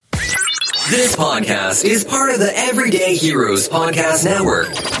This podcast is part of the Everyday Heroes Podcast Network,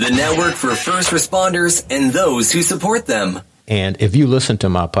 the network for first responders and those who support them. And if you listen to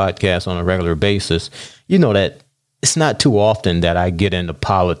my podcast on a regular basis, you know that it's not too often that I get into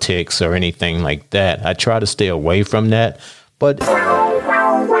politics or anything like that. I try to stay away from that. But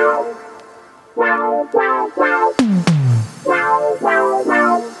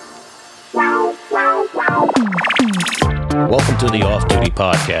welcome to the Off Duty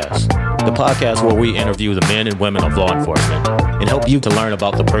Podcast, the podcast where we interview the men and women of law enforcement and help you to learn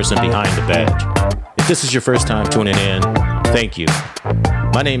about the person behind the badge. If this is your first time tuning in, thank you.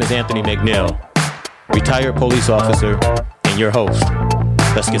 My name is Anthony McNeil, retired police officer and your host.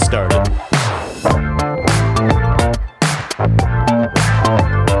 Let's get started.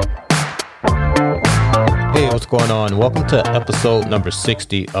 Hey, what's going on? Welcome to episode number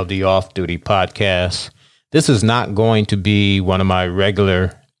 60 of the Off Duty Podcast. This is not going to be one of my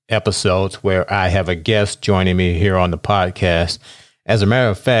regular episodes where I have a guest joining me here on the podcast. As a matter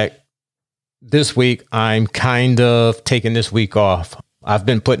of fact, this week I'm kind of taking this week off. I've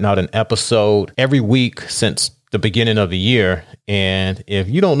been putting out an episode every week since the beginning of the year. And if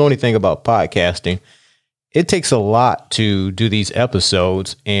you don't know anything about podcasting, it takes a lot to do these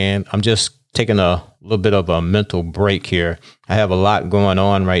episodes. And I'm just taking a little bit of a mental break here. I have a lot going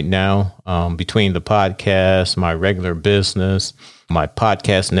on right now between the podcast, my regular business, my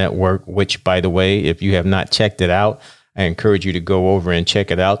podcast network, which, by the way, if you have not checked it out, I encourage you to go over and check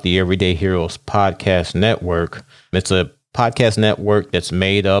it out, the Everyday Heroes Podcast Network. It's a podcast network that's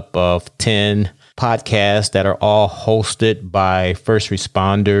made up of 10 podcasts that are all hosted by first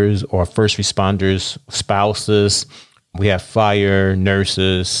responders or first responders' spouses. We have fire,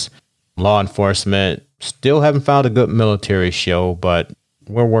 nurses, law enforcement. Still haven't found a good military show, but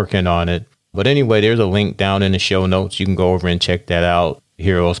we're working on it. But anyway, there's a link down in the show notes. You can go over and check that out.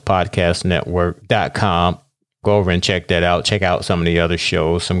 heroespodcastnetwork.com. Go over and check that out. Check out some of the other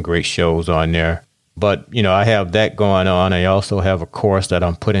shows, some great shows on there. But, you know, I have that going on. I also have a course that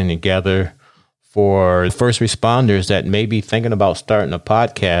I'm putting together for first responders that may be thinking about starting a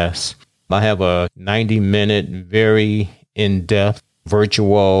podcast. I have a 90-minute, very in-depth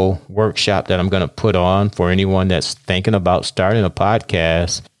virtual workshop that I'm going to put on for anyone that's thinking about starting a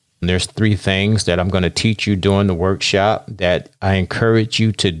podcast. And there's 3 things that I'm going to teach you during the workshop that I encourage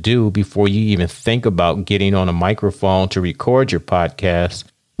you to do before you even think about getting on a microphone to record your podcast.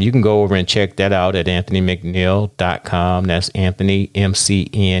 You can go over and check that out at anthonymcneil.com. That's Anthony,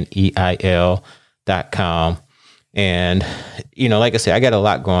 McNeil.com. And, you know, like I said, I got a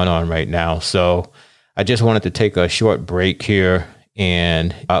lot going on right now. So I just wanted to take a short break here,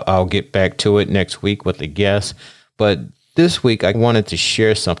 and I'll get back to it next week with the guest. But this week, I wanted to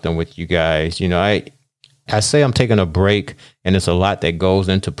share something with you guys. You know, I say I'm taking a break, and it's a lot that goes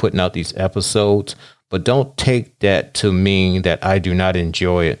into putting out these episodes, but don't take that to mean that I do not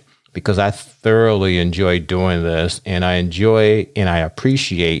enjoy it, because I thoroughly enjoy doing this, and I enjoy and I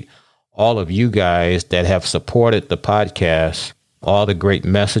appreciate all of you guys that have supported the podcast, all the great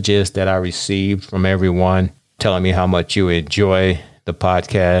messages that I received from everyone telling me how much you enjoy the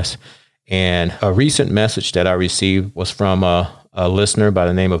podcast. And a recent message that I received was from a listener by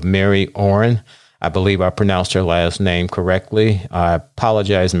the name of Mary Oren. I believe I pronounced her last name correctly. I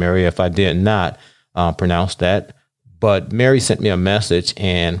apologize, Mary, if I did not pronounce that. But Mary sent me a message,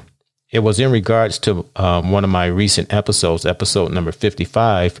 and it was in regards to one of my recent episodes, episode number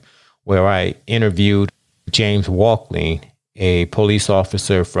 55, where I interviewed James Walkling, a police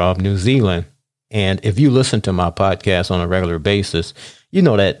officer from New Zealand. And if you listen to my podcast on a regular basis, you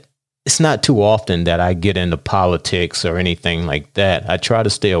know that it's not too often that I get into politics or anything like that. I try to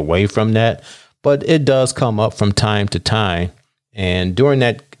stay away from that, but it does come up from time to time. And during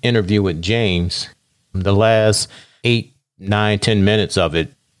that interview with James, the last 8, 9, 10 minutes of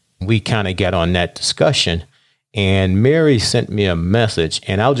it, we kind of got on that discussion. And Mary sent me a message,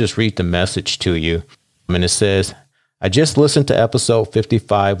 and I'll just read the message to you. And it says, I just listened to episode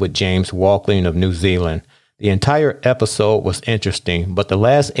 55 with James Walkling of New Zealand. The entire episode was interesting, but the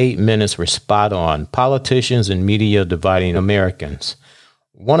last 8 minutes were spot on. Politicians and media dividing Americans.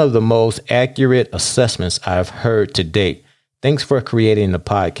 One of the most accurate assessments I've heard to date. Thanks for creating the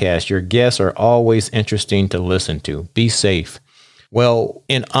podcast. Your guests are always interesting to listen to. Be safe. Well,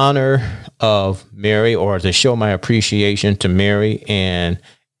 in honor of Mary, or to show my appreciation to Mary and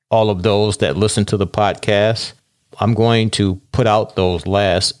all of those that listen to the podcast, I'm going to put out those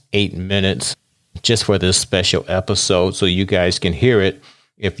last 8 minutes just for this special episode so you guys can hear it.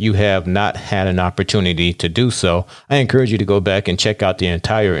 If you have not had an opportunity to do so, I encourage you to go back and check out the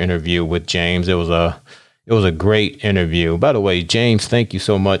entire interview with James. It was It was a great interview. By the way, James, thank you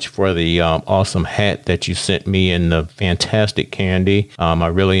so much for the awesome hat that you sent me and the fantastic candy. I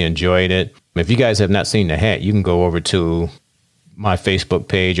really enjoyed it. If you guys have not seen the hat, you can go over to my Facebook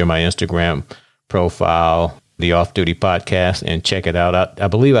page or my Instagram profile, The Off Duty Podcast, and check it out. I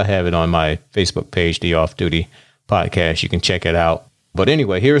believe I have it on my Facebook page, The Off Duty Podcast. You can check it out. But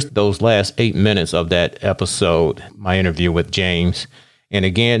anyway, here's those last 8 minutes of that episode, my interview with James. And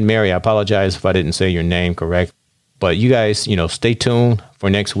again, Mary, I apologize if I didn't say your name correct. But you guys, stay tuned for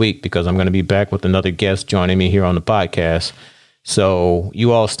next week because I'm going to be back with another guest joining me here on the podcast. So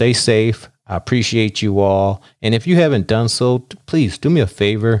you all stay safe. I appreciate you all. And if you haven't done so, please do me a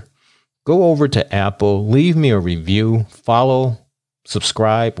favor. Go over to Apple, leave me a review, follow,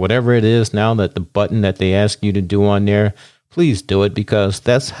 subscribe, whatever it is now that the button that they ask you to do on there. Please do it because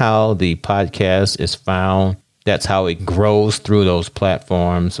that's how the podcast is found. That's how it grows through those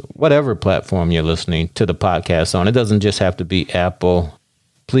platforms, whatever platform you're listening to the podcast on. It doesn't just have to be Apple.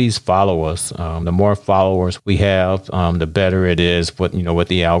 Please follow us. The more followers we have, the better it is with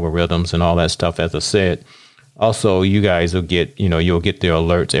the algorithms and all that stuff, as I said. Also, you guys will get, you'll get the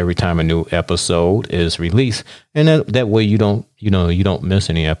alerts every time a new episode is released. And that way you don't miss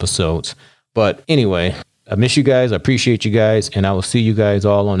any episodes. But anyway, I miss you guys. I appreciate you guys. And I will see you guys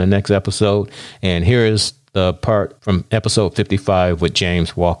all on the next episode. And here is the part from episode 55 with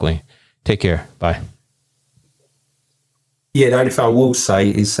James Walkley. Take care. Bye. Yeah, the only thing I will say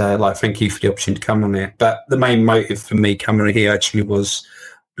is thank you for the opportunity to come on here. But the main motive for me coming on here actually was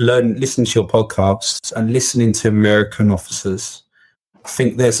listening to your podcasts and listening to American officers. I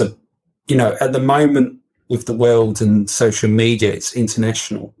think there's at the moment with the world and social media, it's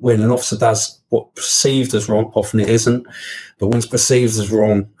international. When an officer does what's perceived as wrong, often it isn't, but when it's perceived as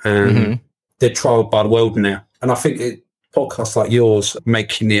wrong, they're trialled by the world now. And I think podcasts like yours are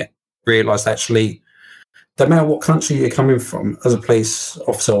making it realise actually, no matter what country you're coming from, as a police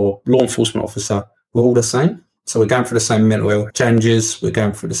officer or law enforcement officer, we're all the same. So we're going through the same mental health challenges, we're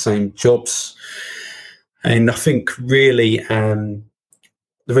going through the same jobs. And I think really the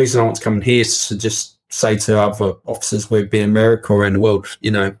reason I want to come in here is to just say to other officers, whether it be in America or in the world,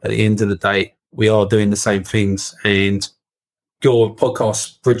 at the end of the day, we are doing the same things. And your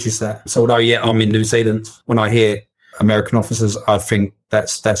podcast bridges that. So although, I'm in New Zealand, when I hear American officers, I think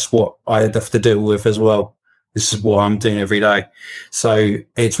that's what I have to deal with as well. This is what I'm doing every day. So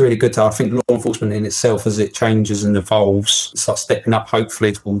it's really good I think law enforcement in itself, as it changes and evolves, starts stepping up,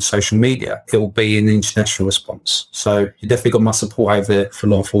 hopefully, towards social media, it will be an international response. So you definitely got my support over there for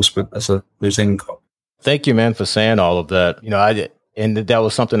law enforcement as a New Zealand cop. Thank you, man, for saying all of that. And that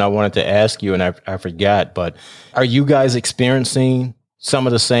was something I wanted to ask you and I forgot, but are you guys experiencing some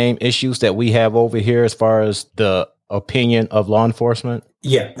of the same issues that we have over here as far as the opinion of law enforcement?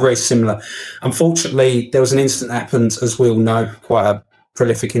 Yeah, very similar. Unfortunately, there was an incident happened, as we all know, quite a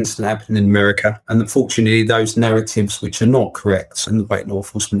prolific incident happened in America. And unfortunately, those narratives, which are not correct, and the way law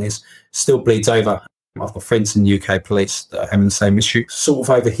enforcement is, still bleeds over. I've got friends in UK police that are having the same issue. Sort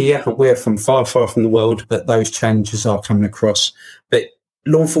of over here, we're from far from the world that those challenges are coming across. But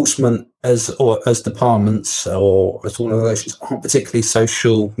law enforcement as departments or as organisations aren't particularly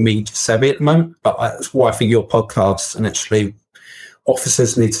social media savvy at the moment. But that's why I think your podcasts and actually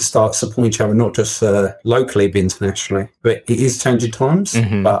officers need to start supporting each other, not just locally but internationally. But it is changing times.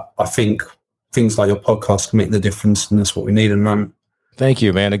 But I think things like your podcast can make the difference, and that's what we need at the moment. Thank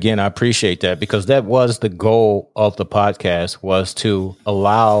you, man. Again, I appreciate that because that was the goal of the podcast, was to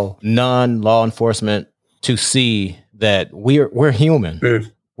allow non-law enforcement to see that we're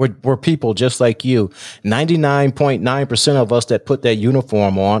human. We're people just like you. 99.9% of us that put that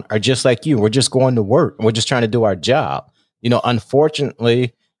uniform on are just like you. We're just going to work. We're just trying to do our job.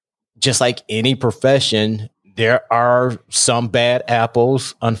 Unfortunately, just like any profession, there are some bad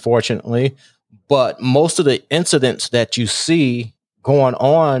apples, unfortunately. But most of the incidents that you see going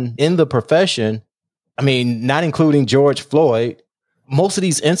on in the profession, not including George Floyd, most of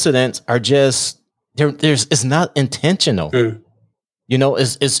these incidents are just it's not intentional.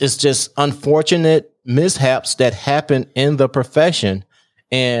 It's just unfortunate mishaps that happen in the profession,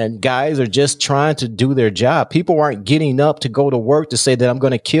 and guys are just trying to do their job. People aren't getting up to go to work to say that I'm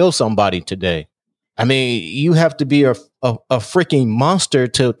going to kill somebody today. You have to be a freaking monster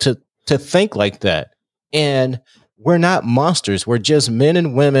to think like that. And we're not monsters. We're just men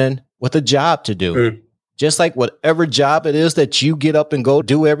and women with a job to do. Just like whatever job it is that you get up and go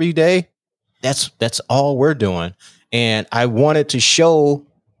do every day, that's all we're doing. And I wanted to show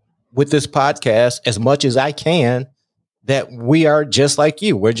with this podcast, as much as I can, that we are just like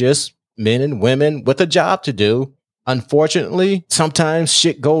you. We're just men and women with a job to do. Unfortunately, sometimes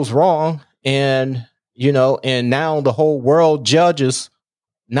shit goes wrong, and and now the whole world judges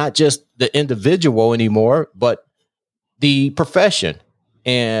not just the individual anymore, but the profession.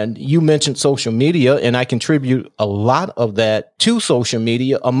 And you mentioned social media, and I contribute a lot of that to social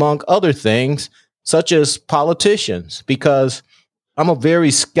media, among other things, such as politicians, because I'm a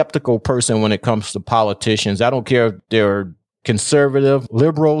very skeptical person when it comes to politicians. I don't care if they're conservative,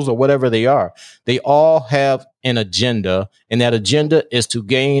 liberals, or whatever they are. They all have an agenda, and that agenda is to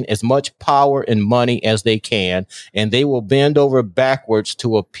gain as much power and money as they can, and they will bend over backwards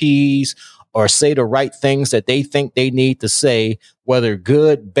to appease or say the right things that they think they need to say, whether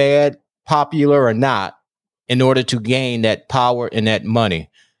good, bad, popular, or not, in order to gain that power and that money.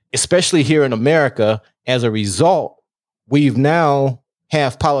 Especially here in America, as a result, we've now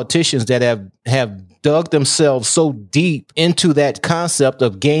have politicians that have dug themselves so deep into that concept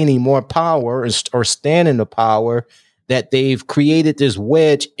of gaining more power or stand in the power that they've created this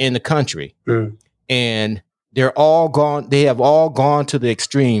wedge in the country. And they're all gone. They have all gone to the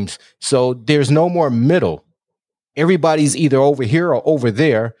extremes. So there's no more middle. Everybody's either over here or over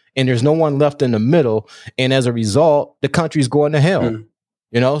there, and there's no one left in the middle. And as a result, the country's going to hell.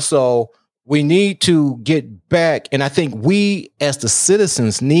 So we need to get back. And I think we as the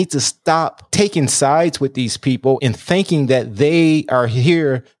citizens need to stop taking sides with these people and thinking that they are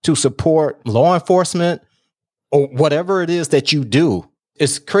here to support law enforcement or whatever it is that you do.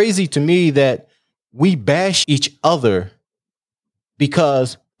 It's crazy to me that we bash each other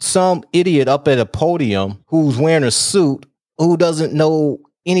because some idiot up at a podium who's wearing a suit, who doesn't know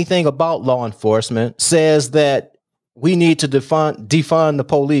anything about law enforcement, says that we need to defund the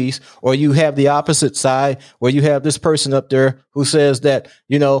police. Or you have the opposite side where you have this person up there who says that,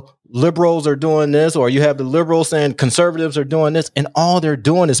 liberals are doing this, or you have the liberals saying conservatives are doing this, and all they're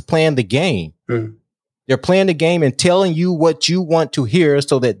doing is playing the game. They're playing the game and telling you what you want to hear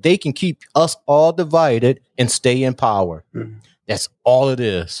so that they can keep us all divided and stay in power. That's all it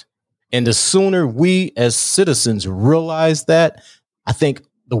is. And the sooner we as citizens realize that, I think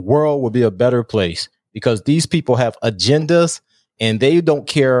the world will be a better place, because these people have agendas and they don't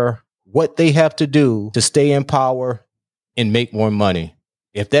care what they have to do to stay in power and make more money.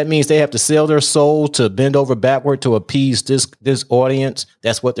 If that means they have to sell their soul to bend over backward to appease this audience,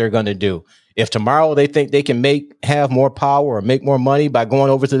 that's what they're going to do. If tomorrow they think they can have more power or make more money by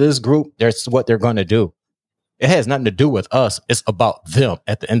going over to this group, that's what they're going to do. It has nothing to do with us. It's about them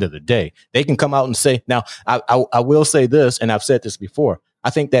at the end of the day. They can come out and say, now, I will say this, and I've said this before. I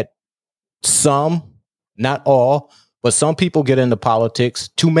think that some, not all, but some people get into politics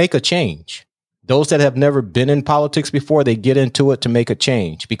to make a change. Those that have never been in politics before, they get into it to make a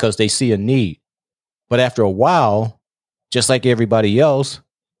change because they see a need. But after a while, just like everybody else,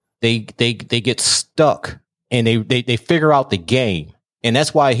 they get stuck and they figure out the game. And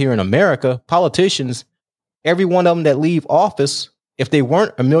that's why here in America, politicians, every one of them that leave office, if they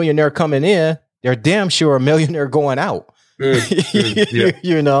weren't a millionaire coming in, they're damn sure a millionaire going out.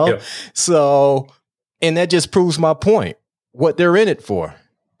 So, and that just proves my point, what they're in it for.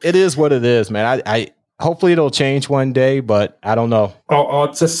 It is what it is, man. I hopefully it'll change one day, but I don't know.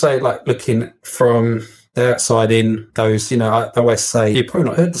 I'll just say, looking from the outside in, those, I always say, you've probably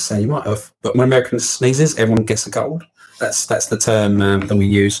not heard the saying, you might have, but when American sneezes, everyone gets a cold. That's the term that we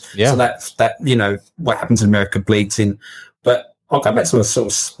use. So that what happens in America bleeds in. But I'll go back to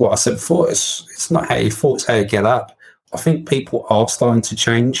what I said before. It's not how you fall, it's how you get up. I think people are starting to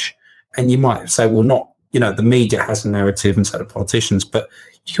change, and you might say, well, not, the media has a narrative and so do politicians, but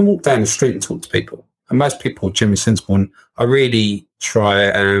you can walk down the street and talk to people. And most people are generally sensible. And I really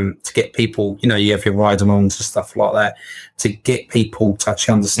try to get people, you have your ride-alongs and stuff like that, to get people to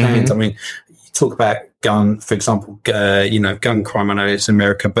actually understand. I mean, you talk about gun, for example, gun crime. I know it's in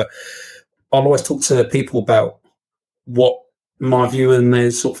America, but I'll always talk to people about what my view and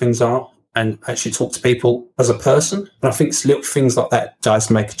those sort of things are, and actually talk to people as a person. And I think it's little things like that does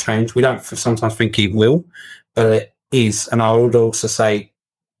make a change. We don't sometimes think it will, but it is. And I would also say,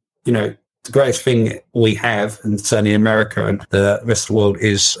 the greatest thing we have, and certainly in America and the rest of the world,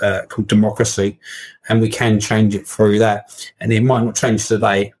 is called democracy. And we can change it through that. And it might not change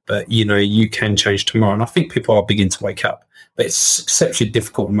today, but, you can change tomorrow. And I think people are beginning to wake up. But it's exceptionally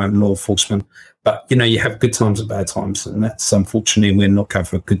difficult at the moment, law enforcement. But, you have good times and bad times. And that's, unfortunately, we're not going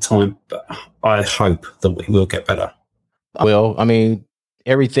for a good time. But I hope that we will get better. Well, I mean,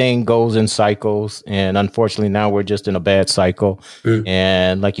 everything goes in cycles. And unfortunately, now we're just in a bad cycle.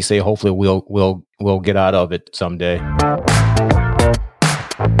 And like you say, hopefully we'll get out of it someday.